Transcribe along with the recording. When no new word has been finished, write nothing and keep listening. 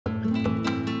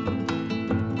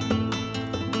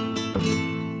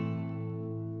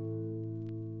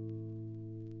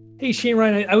Hey, Shane,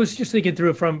 Ryan, I was just thinking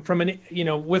through it from an,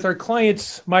 with our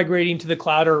clients migrating to the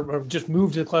cloud or just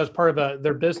move to the cloud as part of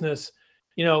their business,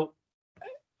 you know,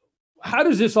 how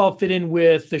does this all fit in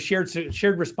with the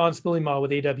shared responsibility model with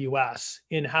AWS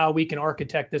in how we can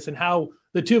architect this and how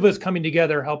the two of us coming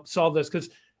together help solve this? Because,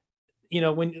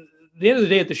 when at the end of the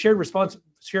day, at the shared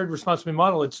responsibility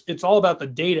model, it's all about the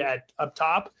data up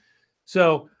top.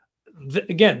 So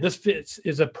again,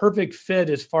 is a perfect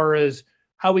fit as far as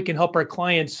how we can help our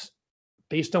clients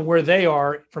based on where they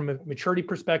are from a maturity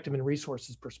perspective and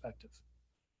resources perspective.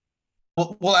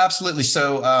 Well, absolutely.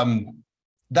 So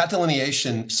that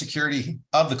delineation, security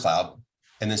of the cloud,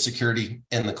 and then security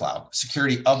in the cloud.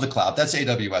 Security of the cloud, that's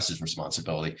AWS's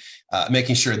responsibility,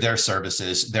 making sure their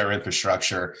services, their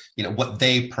infrastructure, what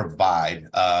they provide,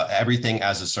 everything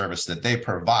as a service that they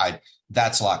provide,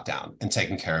 that's locked down and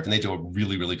taken care of. And they do a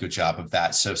really, really good job of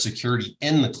that. So security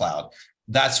in the cloud,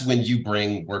 that's when you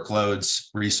bring workloads,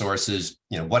 resources,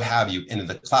 what have you, into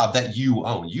the cloud that you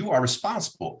own. You are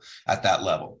responsible at that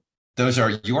level. Those are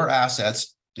your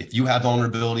assets. If you have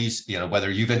vulnerabilities, whether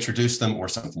you've introduced them or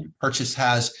something you purchased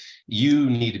has, you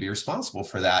need to be responsible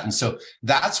for that. And so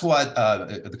that's what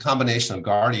the combination of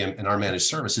Guardium and our managed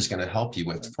service is going to help you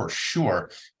with for sure.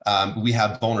 We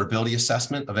have vulnerability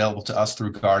assessment available to us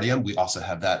through Guardium. We also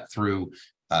have that through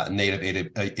native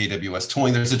AWS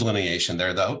tooling. There's a delineation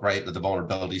there, though, right? The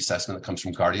vulnerability assessment that comes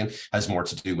from Guardium has more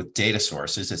to do with data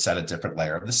sources. It's at a different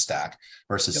layer of the stack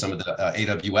versus some of the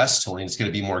AWS tooling. It's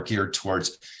going to be more geared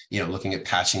towards, looking at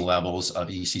patching levels of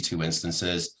EC2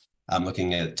 instances,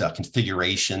 looking at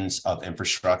configurations of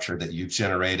infrastructure that you've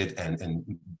generated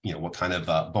and what kind of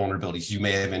vulnerabilities you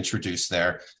may have introduced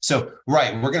there. So,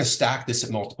 right, we're going to stack this at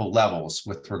multiple levels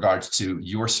with regards to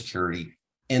your security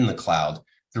in the cloud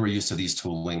through use of these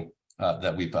tooling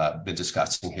that we've been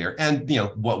discussing here, and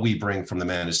what we bring from the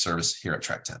managed service here at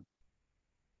Trek10.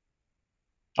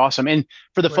 Awesome. And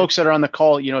for the folks that are on the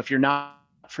call, if you're not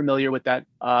familiar with that,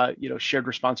 shared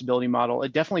responsibility model,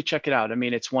 definitely check it out. I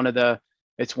mean, it's one of the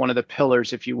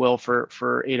pillars, if you will, for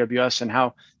AWS, and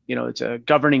how it's a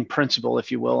governing principle,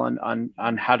 if you will,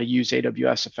 on how to use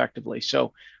AWS effectively.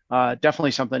 So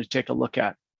definitely something to take a look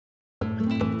at.